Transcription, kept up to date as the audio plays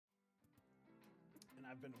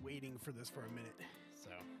I've been waiting for this for a minute, so.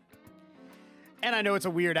 And I know it's a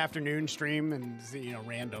weird afternoon stream and, you know,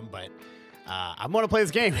 random, but I want to play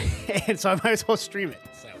this game, and so I might as well stream it.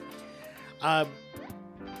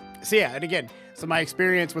 So yeah, and again, so my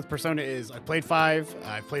experience with Persona is I played 5,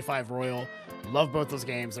 I played 5 Royal, love both those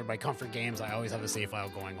games. They're my comfort games. I always have a save file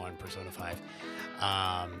going on Persona 5.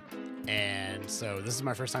 And so this is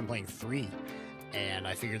my first time playing 3, and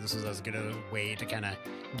I figured this was as good a way to kind of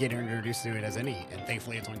get introduced to it as any, and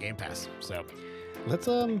thankfully it's on Game Pass. So let's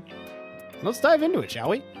dive into it, shall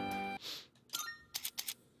we?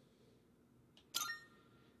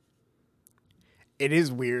 It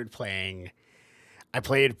is weird playing. I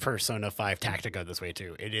played Persona 5 Tactica this way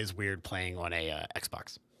too. It is weird playing on a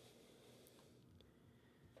Xbox.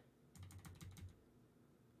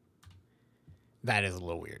 That is a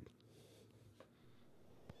little weird.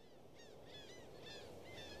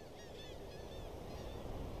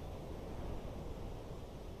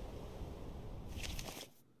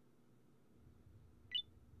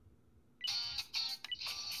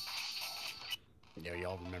 Yo,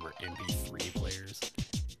 y'all remember MP3 players?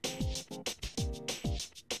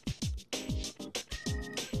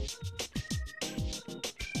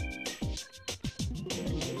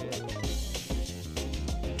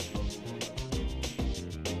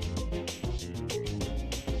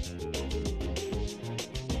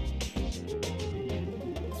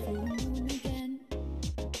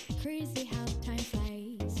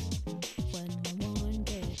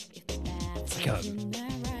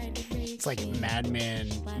 It's like Mad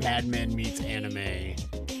Men meets anime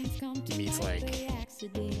meets like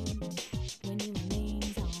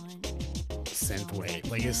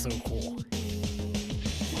synthwave. Like, it's so cool.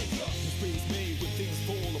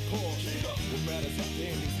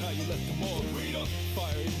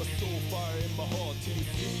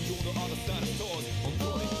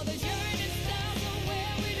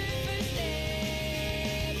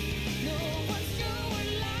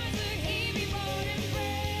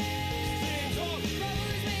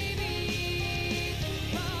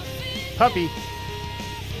 Puppy.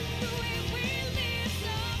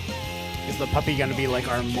 Is the puppy gonna be like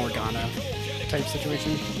our Morgana type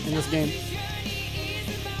situation in this game?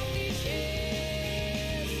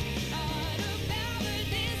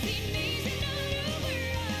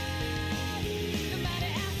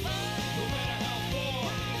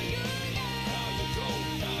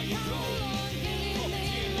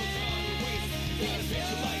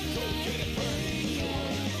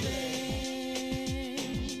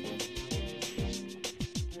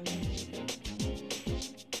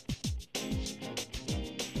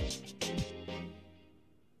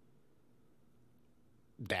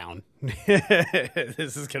 Down.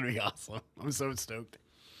 This is gonna be awesome. I'm so stoked.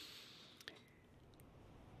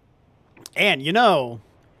 And you know,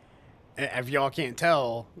 if y'all can't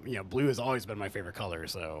tell, you know, blue has always been my favorite color,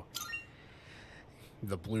 so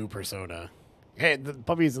the blue Persona. Hey, the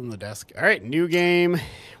puppy's on the desk. All right, new game.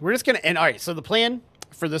 We're just gonna end. All right, so the plan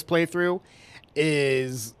for this playthrough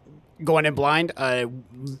is going in blind.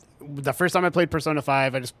 The first time I played Persona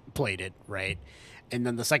 5, I just played it, right? And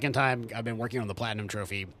then the second time, I've been working on the Platinum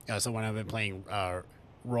Trophy. So when I've been playing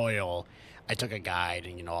Royal, I took a guide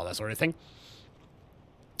and, you know, all that sort of thing.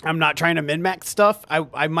 I'm not trying to min-max stuff.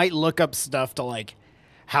 I might look up stuff to, like,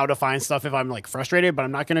 how to find stuff if I'm, like, frustrated, but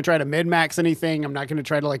I'm not going to try to min-max anything. I'm not going to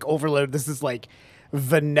try to, like, overload. This is, like,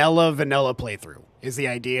 vanilla playthrough is the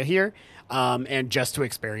idea here, and just to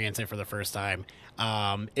experience it for the first time.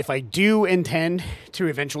 If I do intend to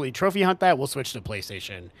eventually trophy hunt that, we'll switch to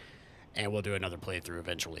PlayStation, and we'll do another playthrough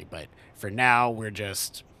eventually. But for now, we're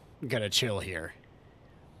just going to chill here.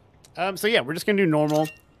 So yeah, we're just going to do normal.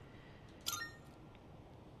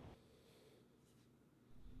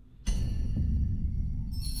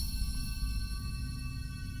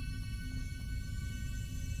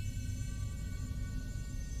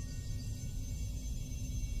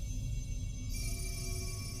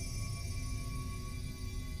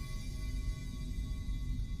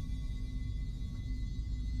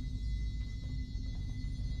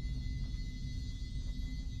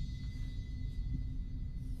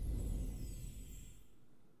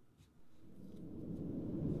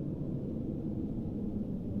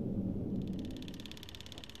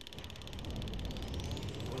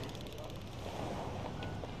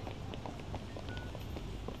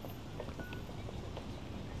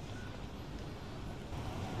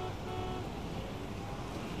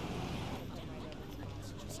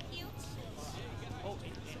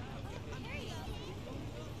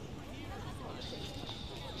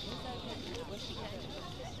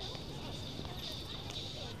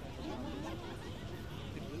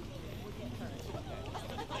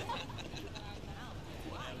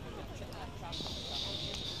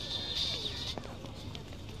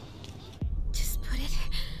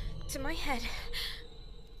 my head.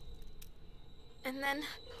 And then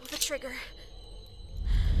pull the trigger.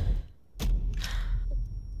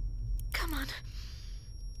 Come on.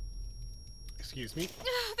 Excuse me?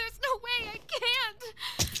 There's no way, I can't!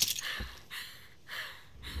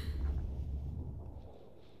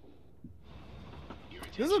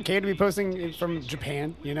 This is okay to be posting it from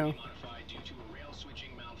Japan, you know? Due to a rail switching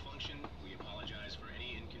malfunction, we apologize for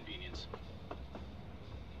any inconvenience.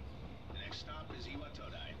 The next stop is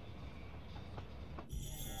Iwatodai.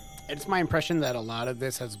 It's my impression that a lot of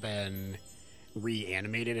this has been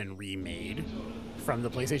reanimated and remade from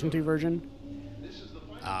the PlayStation 2 version.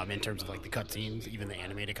 In terms of like the cutscenes, even the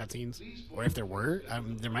animated cutscenes. Or if there were,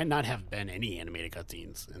 there might not have been any animated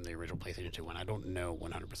cutscenes in the original PlayStation 2 one. I don't know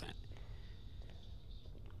 100%.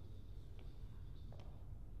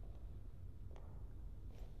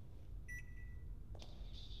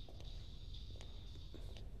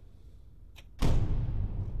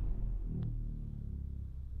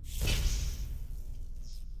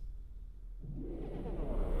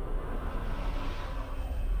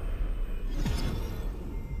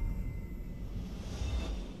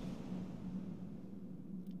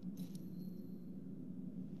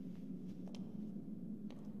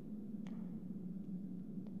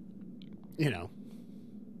 You know,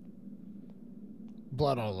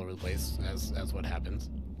 blood all over the place, as what happens.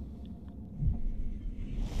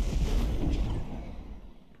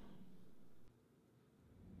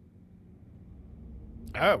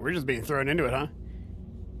 Oh, we're just being thrown into it, huh?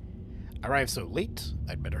 Arrived so late,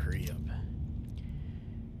 I'd better hurry up.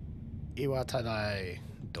 Iwatadai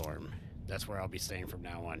dorm. That's where I'll be staying from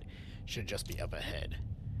now on. Should just be up ahead.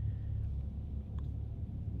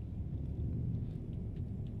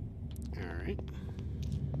 Alright.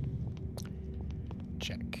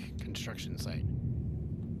 Check. Construction site.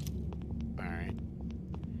 Alright.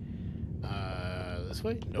 This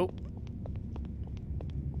way? Nope.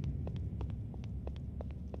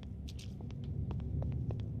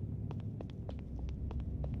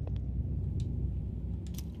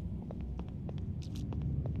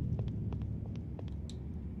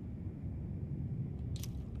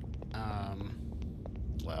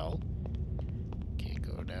 Well, can't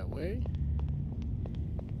go that way.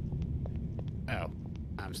 Oh,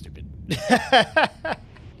 I'm stupid. Can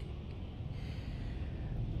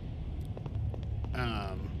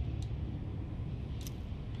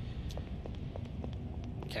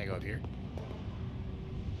I go up here?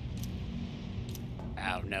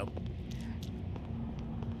 Oh, nope.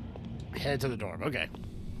 Head to the dorm. Okay.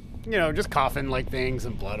 You know, just coughing like things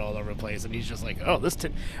and blood all over the place, and he's just like, "Oh,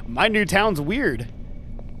 my new town's weird."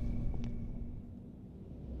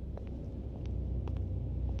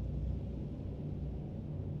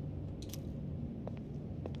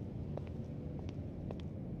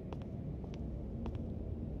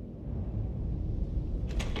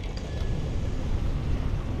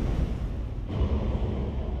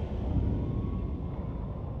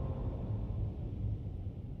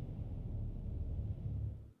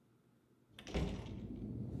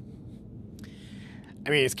 I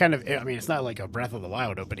mean, it's kind of, I mean, it's not like a Breath of the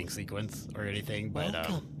Wild opening sequence or anything, but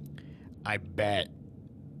I bet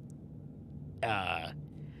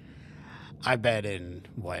in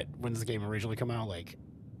when does the game originally come out? Like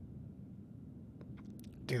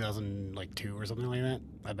 2002 or something like that.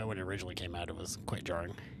 I bet when it originally came out, it was quite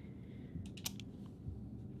jarring. All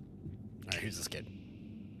right, who's this kid?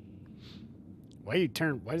 Why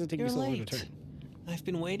does it take you so long to turn? I've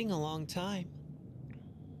been waiting a long time.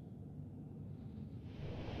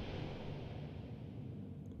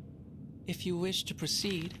 If you wish to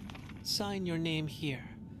proceed, sign your name here.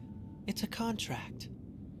 It's a contract.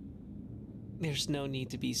 There's no need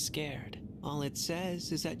to be scared. All it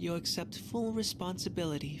says is that you accept full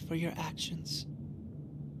responsibility for your actions.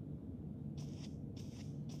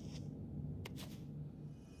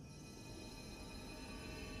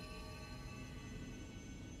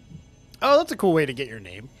 Oh, that's a cool way to get your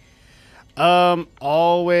name.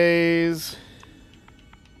 Always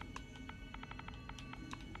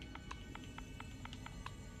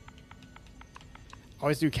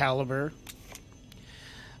do Caliber.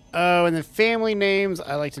 Oh, and then family names,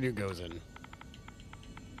 I like to do Gozen.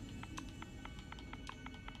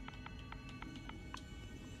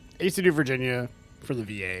 I used to do Virginia for the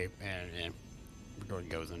VA, and we're going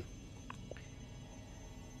Gozen.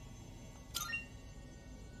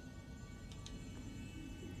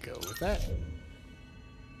 Go with that.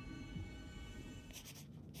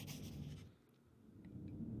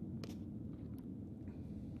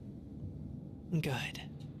 Good.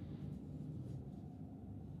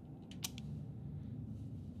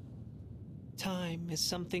 Time is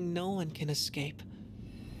something no one can escape.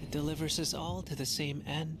 It It delivers us all to the same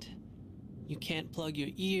end. You can't plug your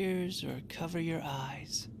ears or cover your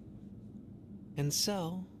eyes. And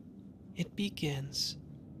so, it begins.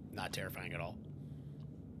 Not terrifying at all.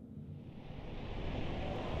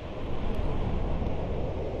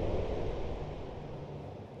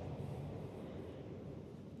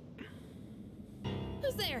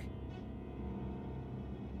 Who's there?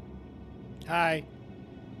 Hi.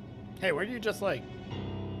 Hey, where do you just like?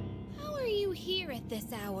 How are you here at this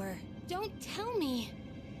hour? Don't tell me.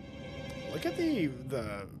 Look at the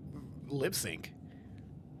lip sync.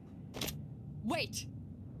 Wait!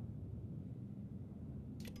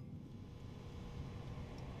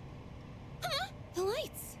 Huh? The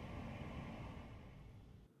lights!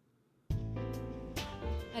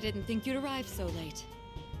 I didn't think you'd arrive so late.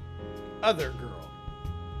 Other girl.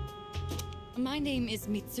 My name is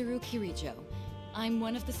Mitsuru Kirijo. I'm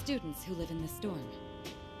one of the students who live in this dorm.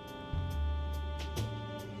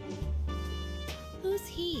 Who's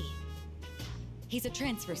he? He's a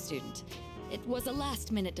transfer student. It was a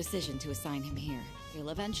last-minute decision to assign him here. He'll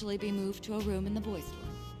eventually be moved to a room in the boys'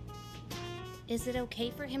 dorm. Is it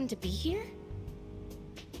okay for him to be here?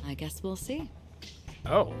 I guess we'll see.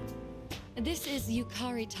 Oh. This is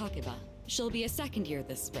Yukari Takeba. She'll be a second year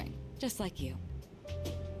this spring, just like you.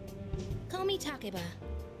 Call me Takeba.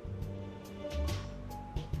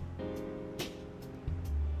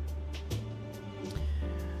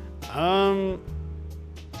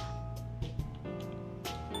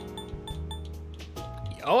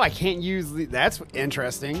 Oh, I can't use the... That's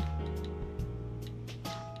interesting.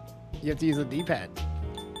 You have to use a D-pad.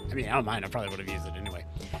 I mean, I don't mind. I probably would have used it anyway.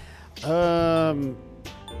 No,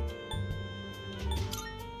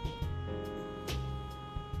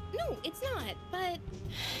 it's not, but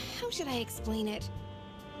how should I explain it?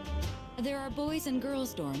 There are boys and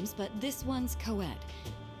girls dorms, but this one's co-ed.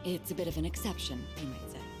 It's a bit of an exception, you might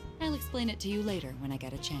say. I'll explain it to you later when I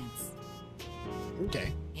get a chance.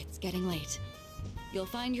 Okay. It's getting late. You'll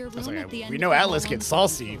find your room Like, at the end. we of know the Atlas hall gets on the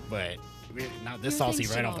saucy, second floor. but not this Your saucy things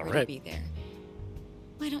right should off the already rip. be there.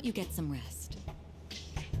 Why don't you get some rest?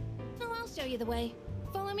 Oh, I'll show you the way.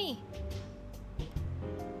 Follow me.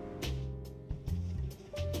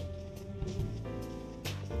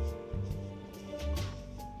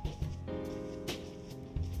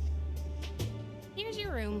 Here's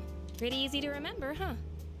your room. Pretty easy to remember, huh?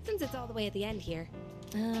 Since it's all the way at the end here.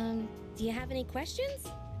 Do you have any questions?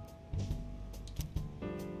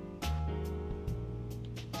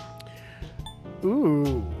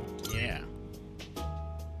 Ooh, yeah.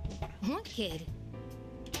 What kid?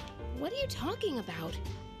 What are you talking about?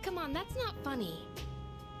 Come on, that's not funny.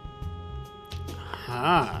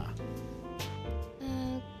 Huh.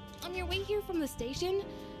 On your way here from the station,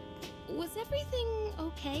 was everything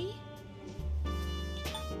okay?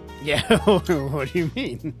 Yeah, what do you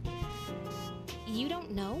mean? You don't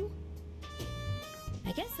know?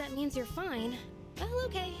 I guess that means you're fine. Well,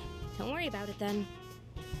 okay. Don't worry about it then.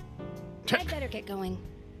 I'd better get going.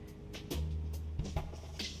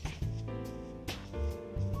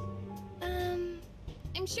 I'm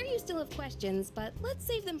sure you still have questions, but let's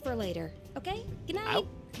save them for later, okay? Good night.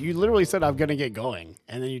 You literally said I'm gonna get going,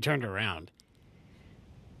 and then you turned around.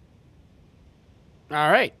 All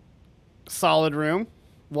right. Solid room.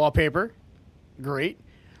 Wallpaper. Great.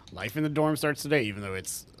 Life in the dorm starts today, even though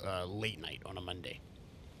it's late night on a Monday.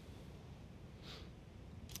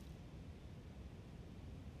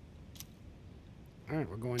 All right,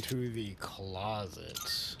 we're going to the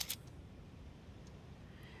closet.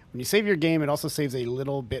 When you save your game, it also saves a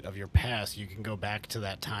little bit of your past. You can go back to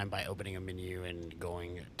that time by opening a menu and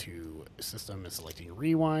going to System and selecting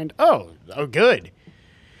Rewind. Oh, good.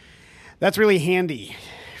 That's really handy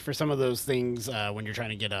for some of those things when you're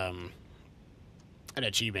trying to get an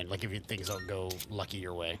achievement, like if things don't go lucky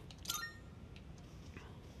your way.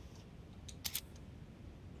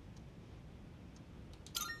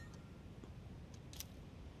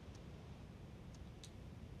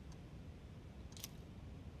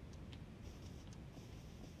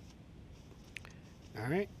 All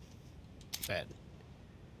right. Bed.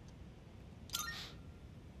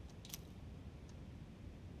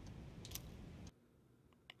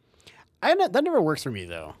 That never works for me,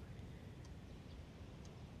 though.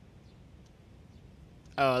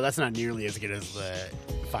 Oh, that's not nearly as good as the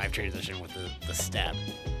 5 transition with the step.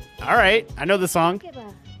 All right. I know the song.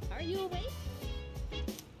 Takeba, are you awake?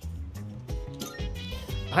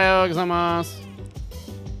 Ohayou gozaimasu.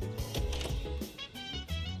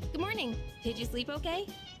 Good morning. Did you sleep okay?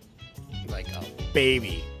 Like a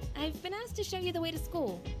baby. I've been asked to show you the way to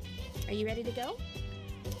school. Are you ready to go?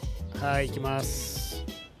 Hi, ikimasu.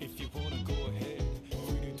 If you wanna go ahead,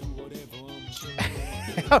 we can do whatever, I'm sure.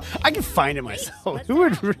 I can find it myself.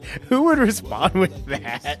 Who would respond with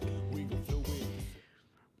that?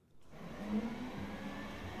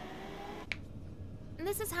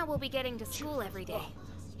 This is how we'll be getting to school every day.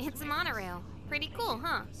 It's a monorail. Pretty cool,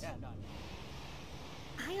 huh?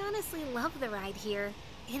 I honestly love the ride here.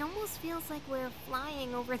 It almost feels like we're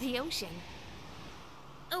flying over the ocean.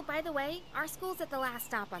 Oh, by the way, our school's at the last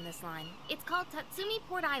stop on this line. It's called Tatsumi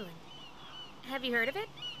Port Island. Have you heard of it?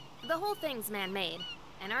 The whole thing's man-made,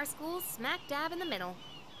 and our school's smack dab in the middle.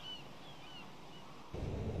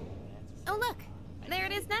 Oh look, there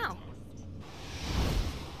it is now.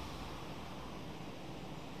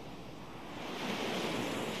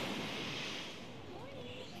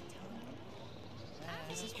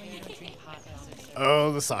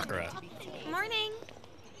 Oh, the Sakura. Morning.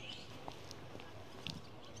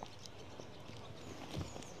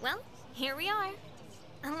 Well, here we are.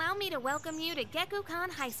 Allow me to welcome you to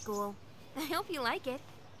Gekukan High School. I hope you like it.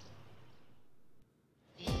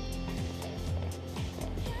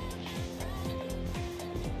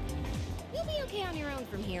 You'll be okay on your own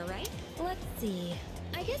from here, right? Let's see.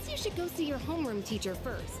 I guess you should go see your homeroom teacher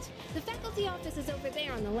first. The faculty office is over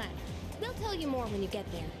there on the left. They'll tell you more when you get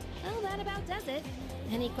there. Well, that about does it.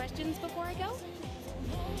 Any questions before I go?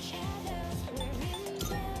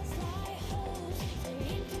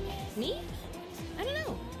 Me? I don't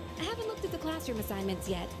know. I haven't looked at the classroom assignments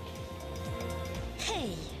yet.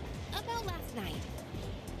 Hey, about last night.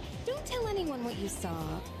 Don't tell anyone what you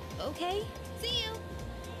saw, okay? See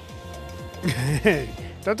you.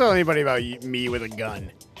 Don't tell anybody about me with a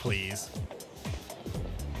gun, please.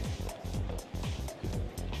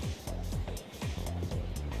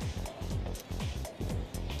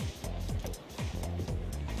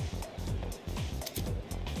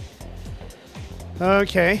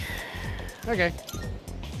 Okay. Okay.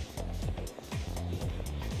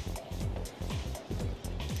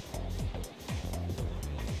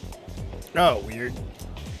 Oh, weird.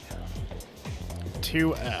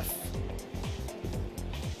 2F.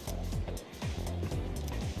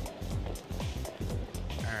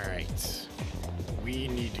 Alright. We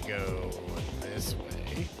need to go this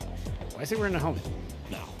way. Why say we're in a helmet?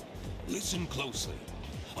 Now, listen closely.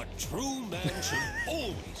 A true man should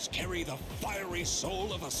always carry the fiery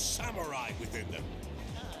soul of a samurai within them.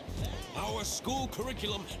 Our school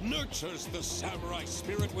curriculum nurtures the samurai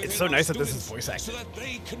spirit within It's so our nice that this students is voice acted. so that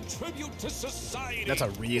they contribute to society. That's a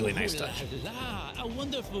really nice Oh la touch. la, how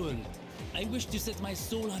wonderful! I wish to set my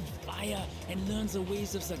soul on fire and learn the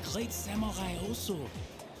ways of the great samurai also.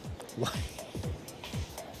 Why?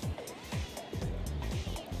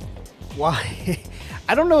 Why?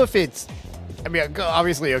 I don't know if it's... I mean,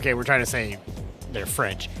 obviously, okay, we're trying to say they're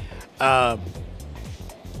French. I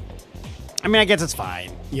mean, I guess it's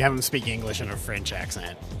fine. You have them speak English in a French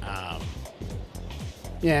accent.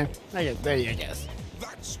 Yeah, I guess.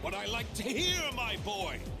 That's what I like to hear, my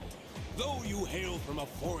boy. Though you hail from a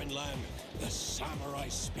foreign land, the samurai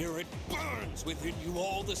spirit burns within you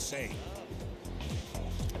all the same.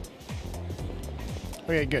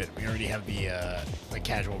 Okay, good. We already have the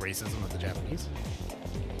casual racism of the Japanese.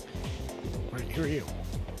 Who are you?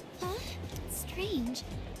 Huh? Strange.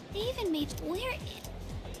 They even made where it.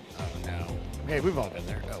 Oh no. Hey, we've all been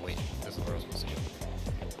there. Oh wait, this is where we're supposed to go.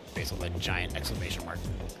 Based on that giant exclamation mark.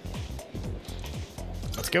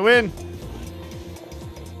 Let's go in.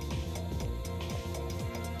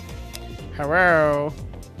 Hello.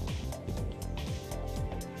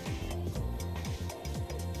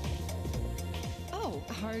 Oh,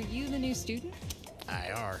 are you the new student?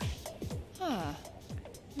 I are. Huh.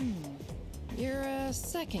 You're a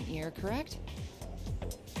second year, correct?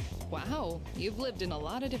 Wow, you've lived in a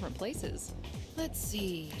lot of different places. Let's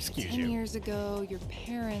see. Excuse 10 you. years ago, your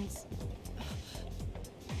parents...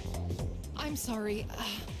 I'm sorry.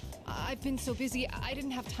 I've been so busy, I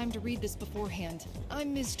didn't have time to read this beforehand.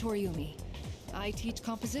 I'm Ms. Toriumi. I teach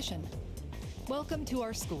composition. Welcome to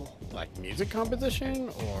our school. Like music composition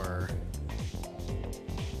or...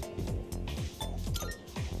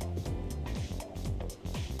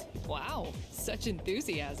 Wow, such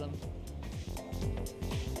enthusiasm.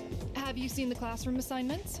 Have you seen the classroom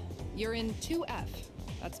assignments? You're in 2F.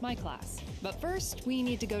 That's my class. But first, we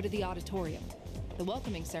need to go to the auditorium. The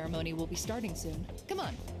welcoming ceremony will be starting soon. Come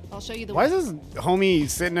on, I'll show you the Why way. is this homie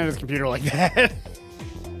sitting at his computer like that?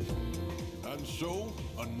 And so,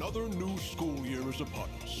 another new school year is upon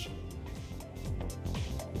us.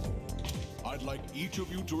 I'd like each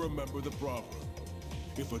of you to remember the proverb.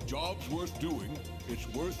 If a job's worth doing, it's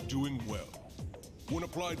worth doing well. When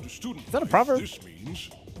applied to student Is that a life, proverb? this means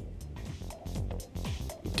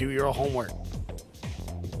Do your homework.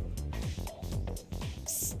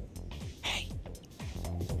 Hey,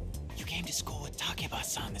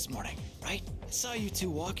 Takeba-san this morning, right? I saw you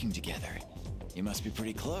two walking together. You must be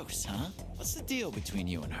pretty close, huh? What's the deal between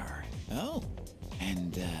you and her? Oh,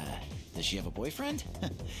 and, does she have a boyfriend?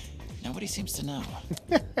 Nobody seems to know.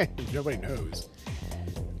 Nobody knows.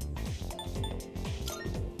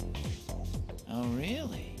 Oh,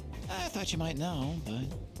 really? I thought you might know, but I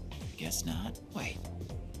guess not. Wait,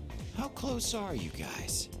 how close are you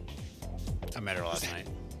guys? I met her last night.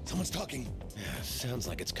 Someone's talking. Yeah, sounds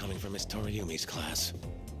like it's coming from Miss Toriyumi's class.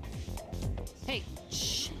 Hey,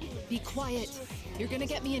 shh. Be quiet. You're gonna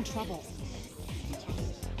get me in trouble.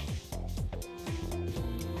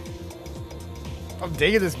 I'm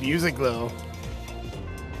digging this music though.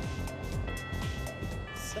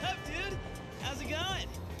 What's up, dude? How's it going?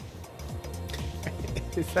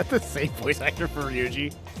 Is that the same voice actor for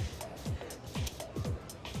Ryuji?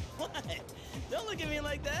 What? Don't look at me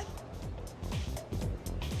like that.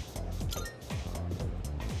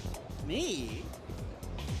 Me?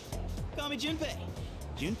 Call me Junpei.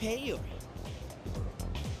 Junpei Iori.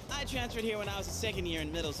 I transferred here when I was a second year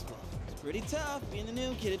in middle school. It's pretty tough being the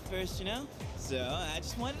new kid at first, you know? So I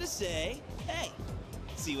just wanted to say, hey,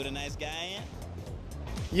 see what a nice guy I am?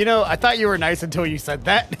 You know, I thought you were nice until you said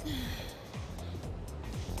that.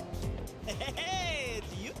 Hey,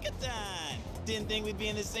 it's Yuka-tan. Didn't think we'd be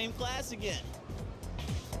in the same class again.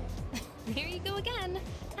 There you go again.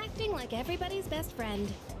 Acting like everybody's best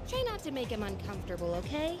friend. Try not to make him uncomfortable,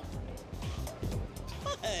 okay?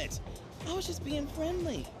 What? I was just being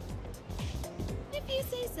friendly. If you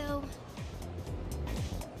say so.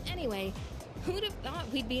 Anyway, who'd have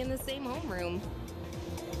thought we'd be in the same homeroom?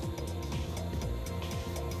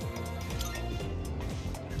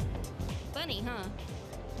 Funny, huh?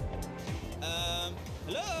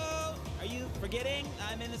 Hello? Are you forgetting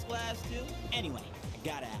I'm in this class too? Anyway, I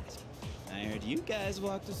gotta ask. I heard you guys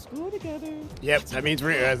walk to school together. Yep, that means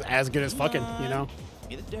we're as good as fucking, you know?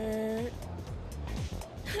 Give me the dirt.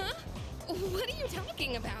 Huh? What are you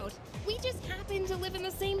talking about? We just happen to live in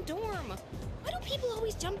the same dorm. Why do people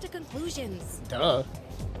always jump to conclusions? Duh.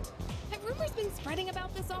 Have rumors been spreading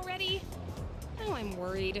about this already? Oh, I'm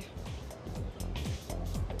worried.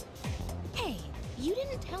 Hey, you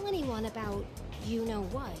didn't tell anyone about you know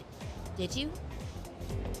what, did you?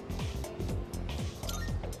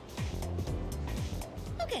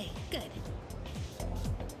 Okay, good.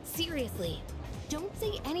 Seriously, don't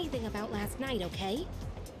say anything about last night, okay?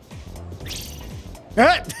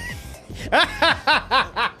 What? What?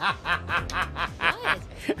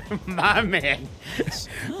 My man.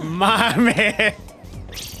 My man.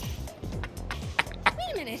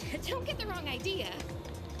 Wait a minute, don't get the wrong idea.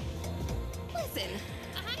 Listen,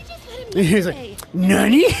 I just let him know He's today like,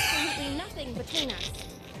 Nani? there's absolutely nothing between us.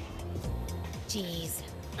 Jeez,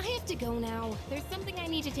 I have to go now. There's something I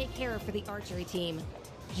need to take care of for the archery team.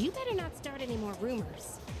 You better not start any more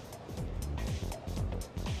rumors.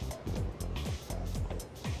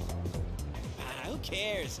 Who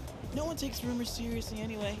cares? No one takes rumors seriously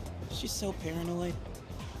anyway. She's so paranoid.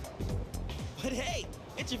 But hey,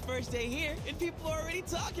 it's your first day here, and people are already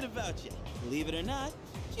talking about you. Believe it or not,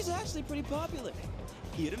 she's actually pretty popular.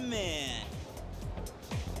 You're the man.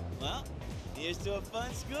 Well, here's to a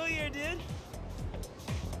fun school year, dude.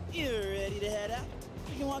 You're ready to head out?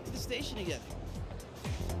 We can walk to the station together.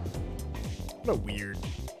 What a weird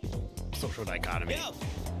social dichotomy. Go!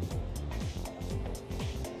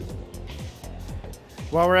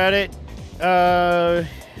 While we're at it, I'll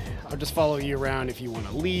just follow you around. If you want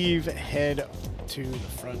to leave, head to the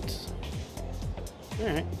front. All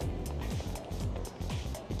right.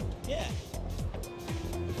 Yeah.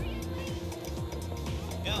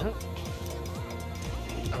 Go.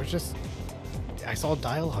 I saw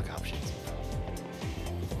dialogue options.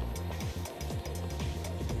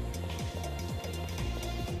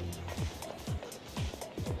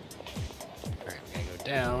 All right, we gotta go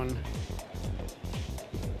down.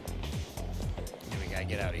 And we gotta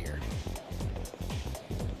get out of here.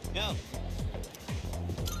 Go.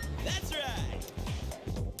 That's right.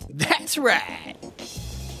 That's right.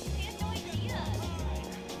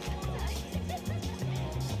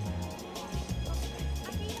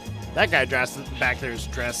 That guy back there is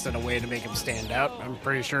dressed in a way to make him stand out. I'm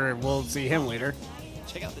pretty sure we'll see him later.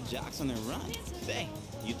 Check out the jocks on their run. Say,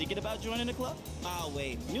 you thinking about joining the club? Oh,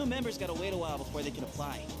 wait. New members gotta wait a while before they can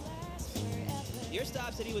apply. Your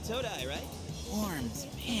stop's at Iwatodai, right? Worms,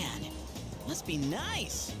 man. Must be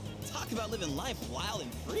nice. Talk about living life wild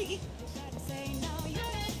and free.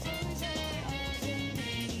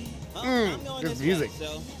 Well, I'm going good this music. way,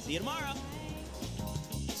 so see you tomorrow.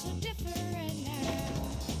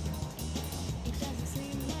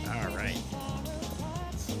 All right.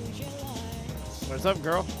 What's up,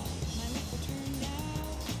 girl?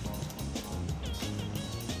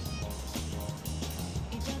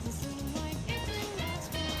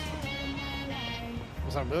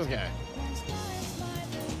 What's up with this guy?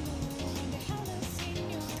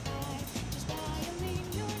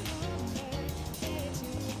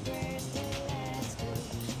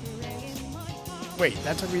 Wait,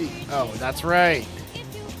 that took me... Oh, that's right.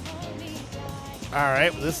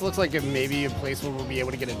 Alright, well, this looks like maybe a place where we'll be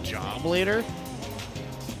able to get a job later.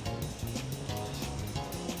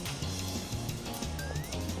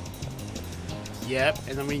 Yep,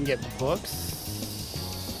 and then we can get books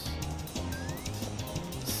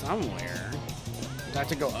somewhere. Do I have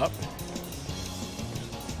to go up?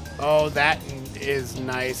 Oh, that is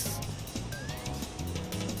nice.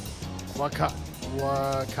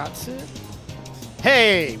 Wakatsu?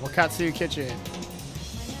 Hey! Wakatsu Kitchen.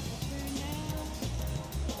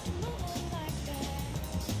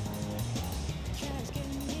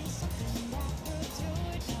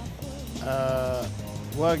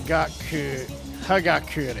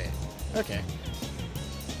 Hagakure. Okay.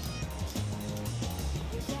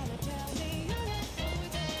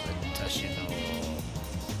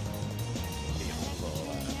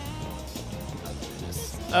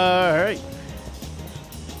 Alright.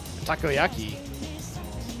 Takoyaki.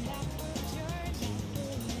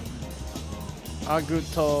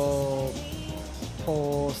 Aguto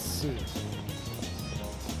posu.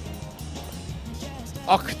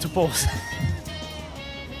 Octopus.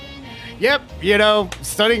 Yep, you know,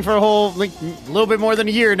 studying for a whole, like, a little bit more than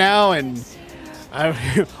a year now, and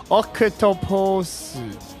octopus.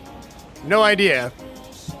 No idea.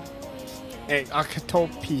 Hey,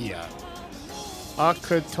 octopia.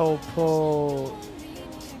 Octopo.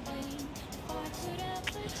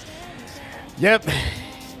 Yep.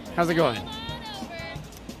 How's it going?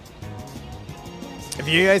 If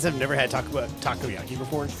you guys have never had takoyaki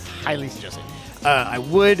before, highly suggest it. I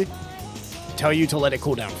would tell you to let it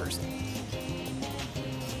cool down first.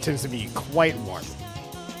 It tends to be quite warm.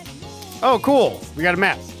 Oh, cool. We got a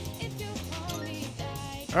map.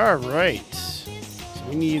 All right. So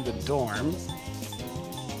we need the dorm.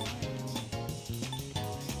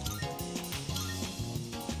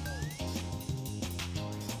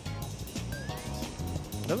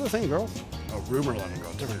 That's the same girl. Oh, rumor 11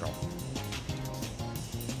 girl. Different girl.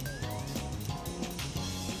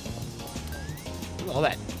 Look at all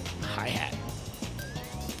that hi-hat.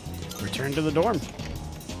 Return to the dorm.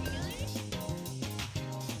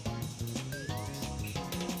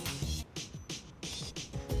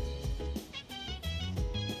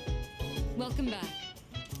 Welcome back.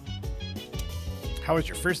 How was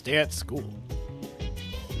your first day at school?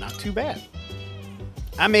 Not too bad.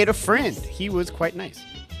 I made a friend. He was quite nice.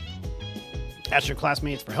 Ask your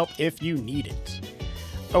classmates for help if you need it.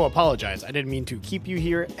 Oh, apologize. I didn't mean to keep you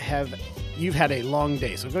here. You've had a long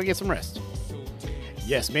day, so go get some rest.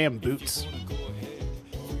 Yes, ma'am, Boots.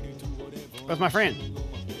 Where's my friend?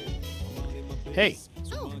 Hey.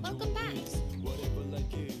 Oh, welcome back.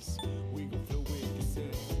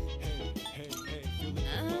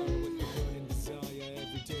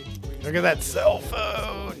 Look at that cell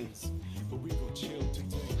phone.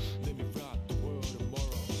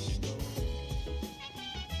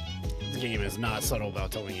 This game is not subtle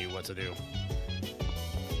about telling you what to do.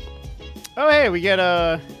 Oh, hey, we get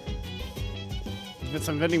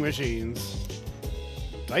some vending machines.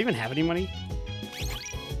 Do I even have any money?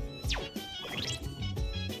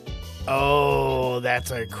 Oh,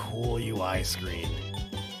 that's a cool UI screen.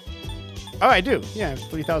 Oh, I do. Yeah,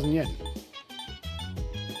 3,000 yen.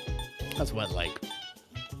 That's what, like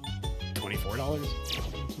 $24?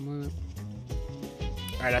 Something like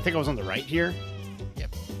that. All right, I think I was on the right here.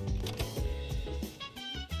 Yep.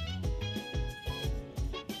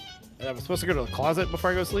 I was supposed to go to the closet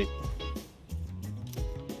before I go to sleep.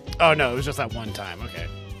 Oh no, it was just that one time. Okay.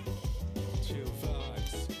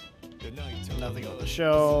 Nothing on the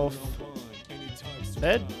shelf.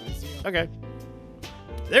 Bed? Okay.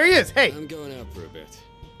 There he is. Hey. I'm going out for a bit.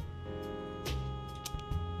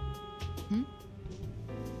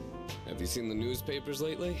 Have you seen the newspapers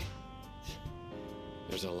lately?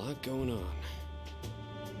 There's a lot going on.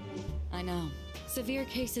 I know. Severe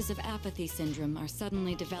cases of apathy syndrome are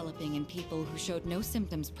suddenly developing in people who showed no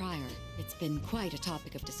symptoms prior. It's been quite a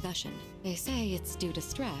topic of discussion. They say it's due to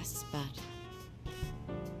stress, but...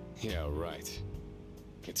 Yeah, right.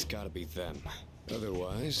 It's gotta be them.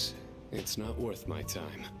 Otherwise, it's not worth my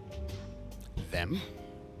time. Them?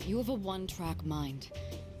 You have a one-track mind.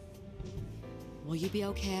 Will you be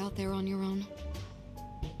okay out there on your own?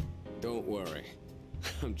 Don't worry.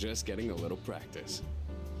 I'm just getting a little practice.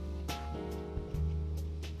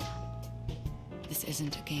 This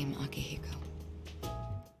isn't a game, Akihiko.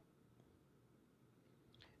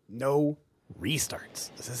 No restarts.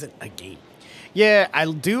 This isn't a game. Yeah, I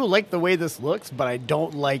do like the way this looks, but I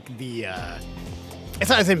don't like the. It's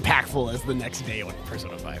not as impactful as the next day on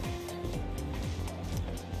Persona 5.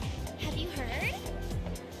 Have you heard?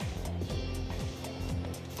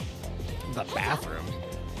 The bathroom.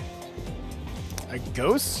 A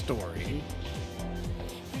ghost story.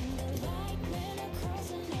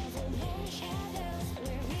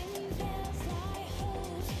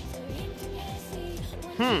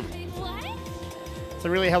 What? So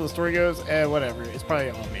really how the story goes? Whatever. It's probably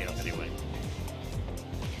all made up anyway.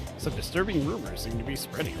 Some disturbing rumors seem to be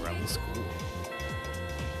spreading around the school.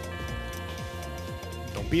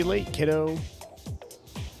 Don't be late, kiddo.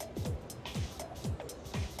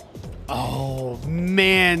 Oh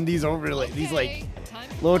man, these overlay, these like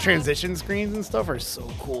little transition screens and stuff are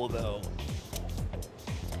so cool though.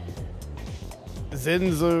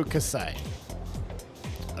 Zenzo Kasai.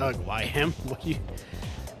 Why him? What do you?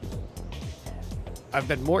 I've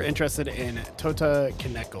been more interested in Tota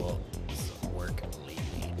Kaneko's work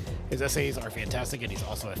lately. His essays are fantastic, and he's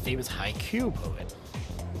also a famous haiku poet.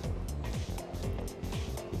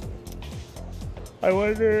 I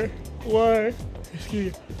wonder why.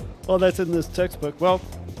 Excuse me. Well, that's in this textbook. Well,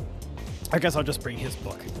 I guess I'll just bring his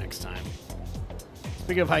book next time.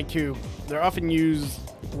 Speaking of haiku, they're often used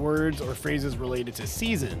words or phrases related to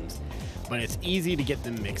seasons, but it's easy to get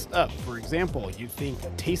them mixed up. For example, you think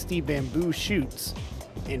tasty bamboo shoots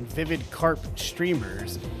and vivid carp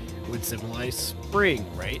streamers would symbolize spring,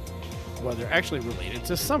 right? Well, they're actually related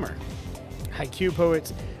to summer. Haiku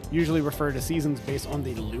poets usually refer to seasons based on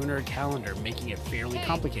the lunar calendar, making it fairly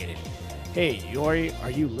complicated. Hey, Yori,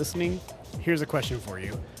 are you listening? Here's a question for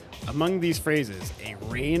you. Among these phrases, a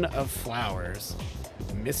rain of flowers,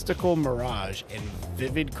 mystical mirage, and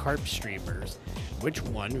vivid carp streamers, which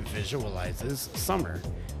one visualizes summer?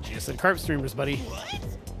 She just said carp streamers, buddy. What?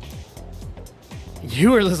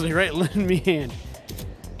 You were listening, right? Lend me a hand.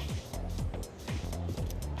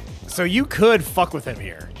 So you could fuck with him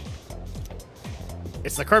here.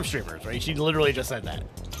 It's the carp streamers, right? She literally just said that.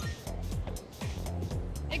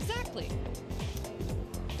 Exactly.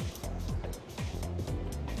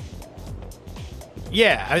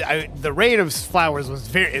 Yeah, the rain of flowers was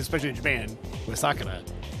very, especially in Japan, with Sakura.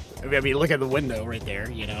 I mean, look at the window right there,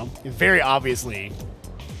 you know? Very obviously.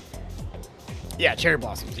 Yeah, cherry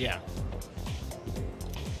blossoms, yeah.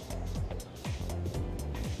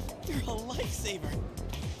 You're a lifesaver.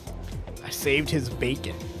 I saved his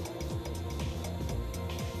bacon.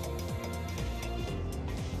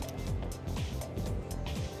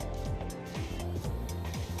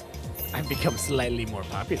 I've become slightly more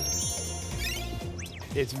popular.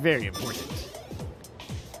 It's very important.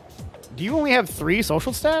 Do you only have 3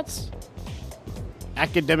 social stats?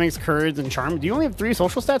 Academics, courage, and charm. Do you only have 3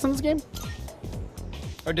 social stats in this game?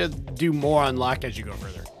 Or do more unlock as you go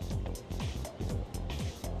further?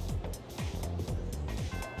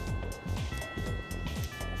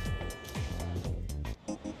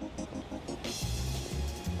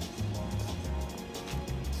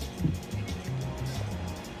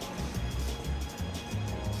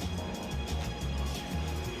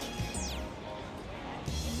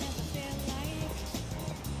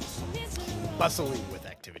 Bustling with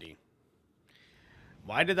activity.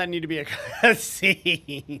 Why did that need to be a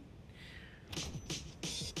cutscene?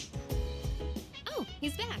 Oh,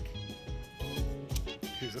 he's back.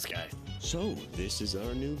 Who's this guy? So, this is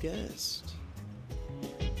our new guest.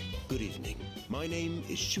 Good evening. My name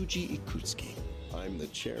is Shuji Ikutsuki. I'm the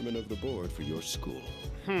chairman of the board for your school.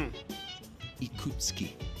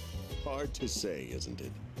 Ikutsuki. Hard to say, isn't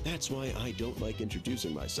it? That's why I don't like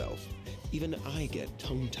introducing myself. Even I get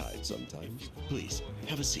tongue-tied sometimes. Please,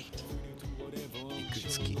 have a seat.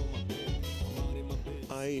 Ikutsuki.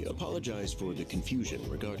 I apologize for the confusion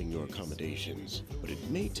regarding your accommodations, but it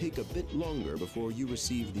may take a bit longer before you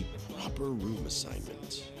receive the proper room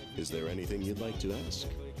assignment. Is there anything you'd like to ask?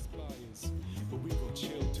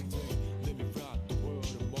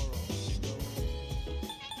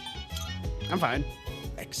 I'm fine.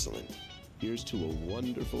 Excellent. Here's to a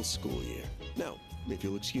wonderful school year. Now, if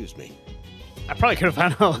you'll excuse me. I probably could have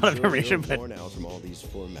found a lot of information, but but worn out from all these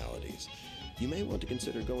formalities. You may want to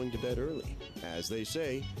consider going to bed early. As they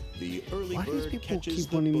say, the early why bird do people catches keep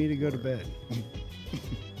the wanting me to go to bookworm.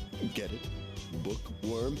 bed? Get it?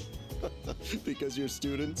 Bookworm? Because you're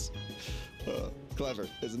students? Clever,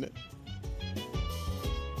 isn't it?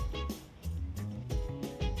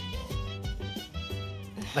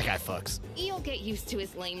 That guy fucks. You'll get used to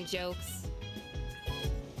his lame jokes.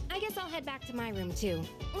 I guess I'll head back to my room too.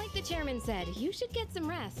 Like the chairman said, you should get some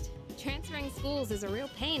rest. Transferring schools is a real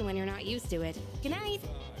pain when you're not used to it. Good night.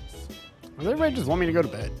 Does everybody just want me to go to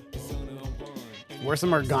bed? Where's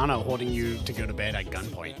some Morgana holding you to go to bed at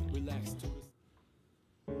gunpoint?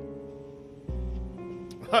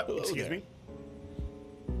 Excuse me.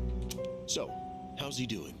 So, how's he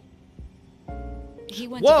doing? He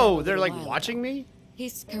went to bed a Whoa, they're little like while watching ago. me?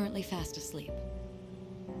 He's currently fast asleep.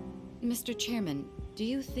 Mr. Chairman, do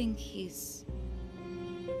you think he's...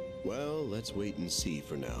 Well, let's wait and see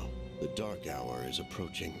for now. The dark hour is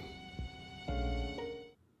approaching.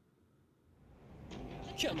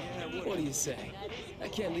 Come on, what do you say? I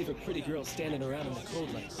can't leave a pretty girl standing around in the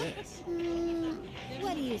cold like this.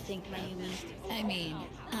 What do you think, Mayumi? I mean,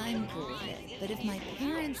 I'm cool with it, but if my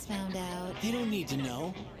parents found out... They don't need to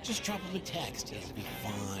know. Just drop them a text. It'll be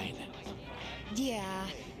fine. Yeah.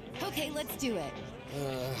 Okay, let's do it.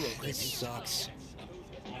 This sucks.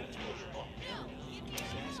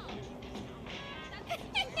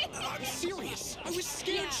 I'm serious. I was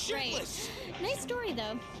scared shitless. Nice story,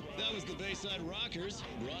 though. That was the Bayside Rockers,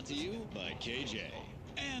 brought to you by KJ.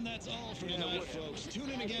 And that's all for tonight, folks. Tune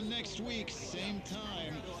in again next week, same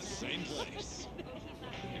time, same place.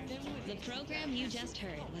 The program you just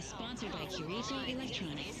heard was sponsored by Kirito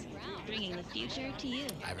Electronics, bringing the future to you.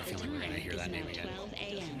 I have a feeling we're gonna hear that name again. 12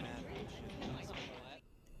 a.m.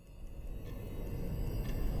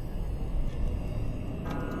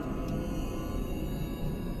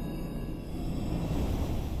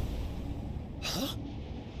 Huh?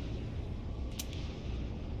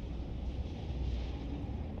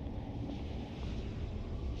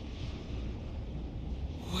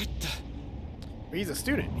 What the? He's a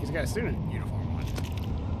student. He's got a student uniform on.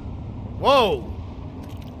 Whoa!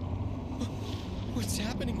 What's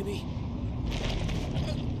happening to me?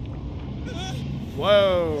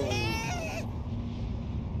 Whoa!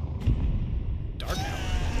 Dark hour.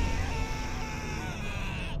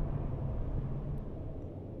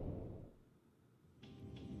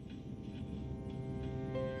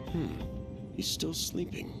 He's still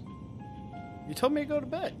sleeping. You told me to go to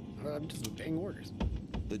bed. I'm just obeying orders.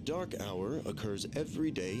 The dark hour occurs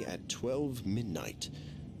every day at 12 midnight.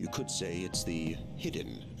 You could say it's the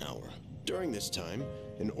hidden hour. During this time,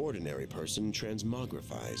 an ordinary person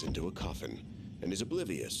transmogrifies into a coffin and is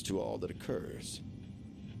oblivious to all that occurs.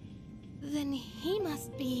 Then he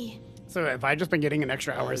must be... So have I just been getting an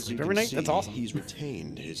extra hour of As you sleep can every night? see, That's awesome. He's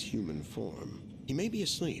retained his human form. He may be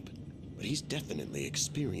asleep, but he's definitely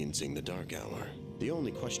experiencing the dark hour. The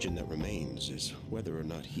only question that remains is whether or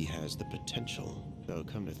not he has the potential. Though,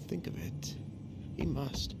 come to think of it, he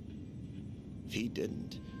must. If he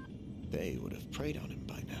didn't, they would have preyed on him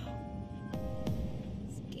by now.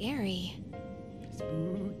 Scary.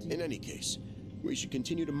 In any case, we should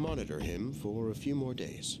continue to monitor him for a few more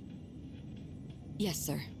days. Yes,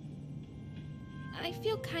 sir. I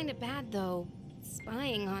feel kind of bad, though,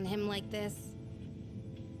 spying on him like this. Is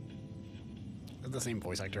that the same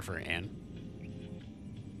voice actor for Anne?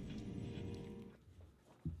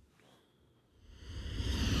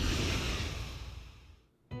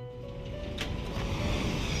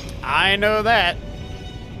 I know that.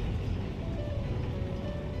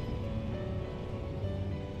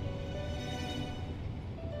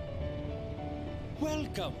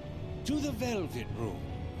 Welcome to the Velvet Room.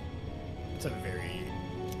 It's a very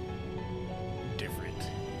different.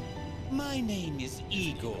 My name is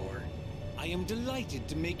Igor. I am delighted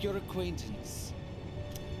to make your acquaintance.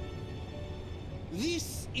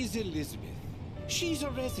 This is Elizabeth. She's a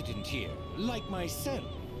resident here, like myself.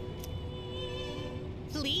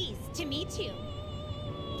 Pleased to meet you.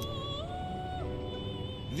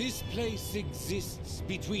 This place exists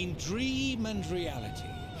between dream and reality.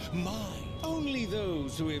 Mine. Only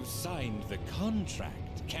those who have signed the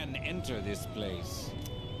contract can enter this place.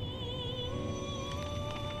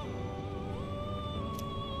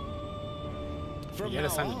 From You gotta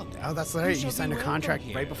now sign. on, Oh, that's you right. shall You signed a be contract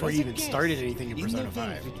welcome right here before as you a even guest started anything in the Persona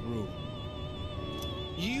 5. Velvet Room.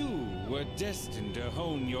 You were destined to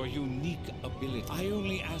hone your unique ability. I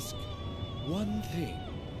only ask one thing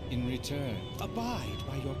in return. Abide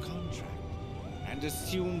by your contract and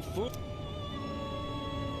assume full...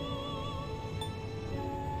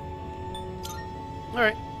 All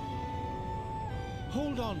right.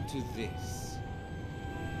 Hold on to this.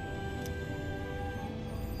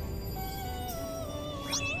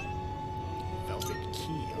 Velvet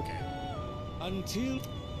key. Okay. Until...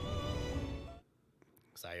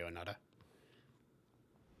 Sayonara.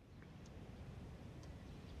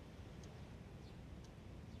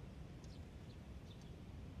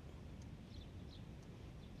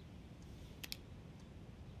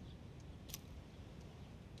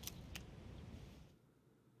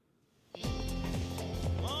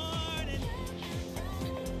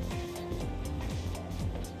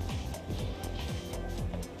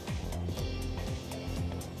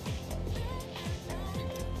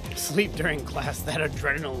 sleep during class, that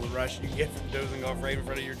adrenaline rush you get from dozing off right in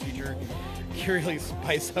front of your teacher can really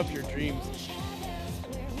spice up your dreams.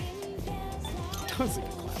 Don't sleep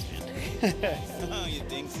in class, man. Oh, you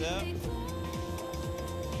think so?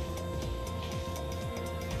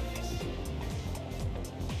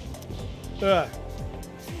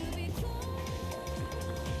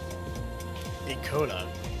 Dakota.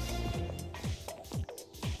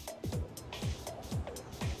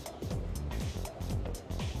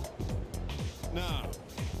 Now,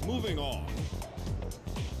 moving on.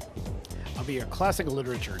 I'll be your classic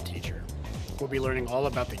literature teacher. We'll be learning all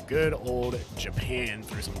about the good old Japan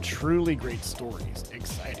through some truly great stories.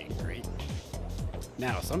 Exciting, right?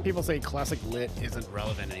 Now, some people say classic lit isn't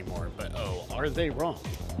relevant anymore, but oh, are they wrong?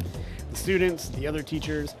 The students, the other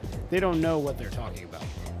teachers, they don't know what they're talking about.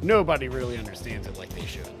 Nobody really understands it like they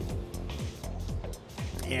should.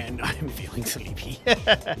 And I'm feeling sleepy.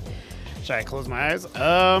 Should I close my eyes?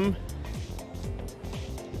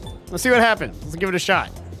 Let's see what happens. Let's give it a shot.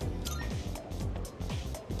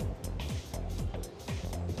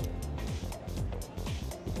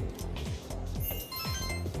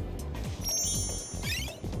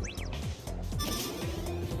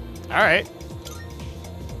 All right.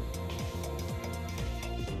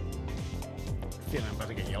 Feeling I'm about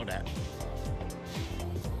to get yelled at.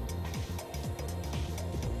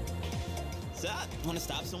 So, want to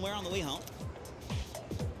stop somewhere on the way home?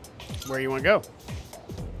 Where you want to go?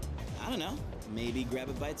 I don't know. Maybe grab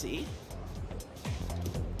a bite to eat?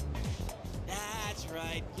 That's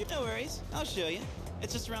right. No worries. I'll show you.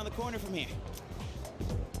 It's just around the corner from here.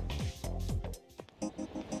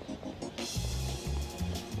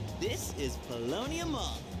 This is Polonia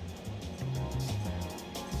Mall.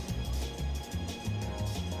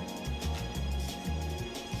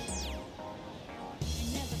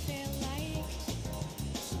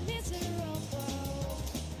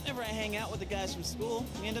 Whenever I hang out with the guys from school,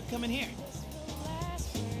 we end up coming here.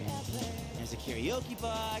 There's a karaoke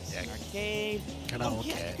box, an arcade. Oh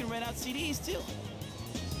yeah, you can rent out CDs too.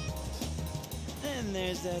 And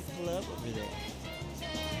there's that club over there.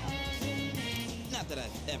 Not that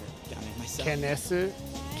I've ever gone in myself. Kenesu.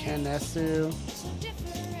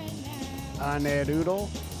 Anerudo?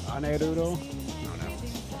 I don't know.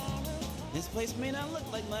 This place may not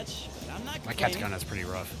look like much, but I'm not My complaining. Katsugana's pretty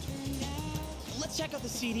rough. Let's check out the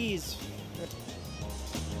CDs.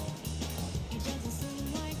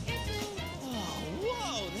 Oh,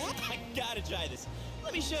 whoa! I gotta try this.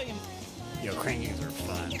 Let me show you. Yo, crane games are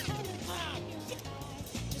fun.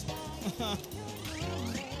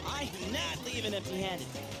 I'm not leaving empty-handed.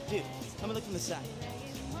 Dude, let me look from the side.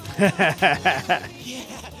 Yeah,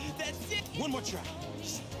 that's it. One more try.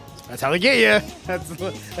 That's how they get you.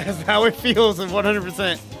 That's how it feels at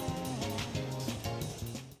 100%.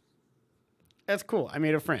 That's cool. I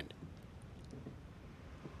made a friend.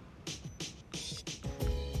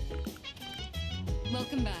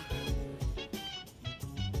 Welcome back.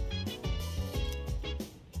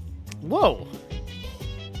 Whoa.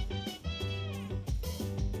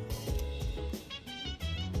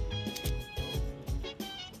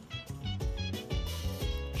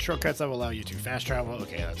 Shortcuts that will allow you to fast travel.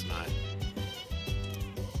 Okay, that's not.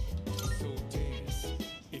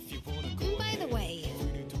 By the way,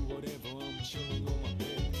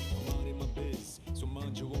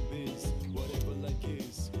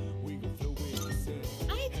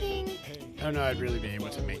 I think... I don't know, I'd really be able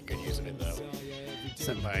to make good use of it, though.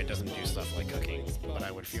 Senpai doesn't do stuff like cooking, but I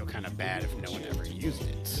would feel kind of bad if no one ever used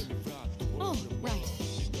it. Oh, right.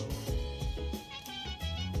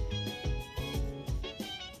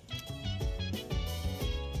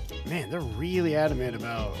 Man, they're really adamant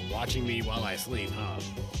about watching me while I sleep, huh?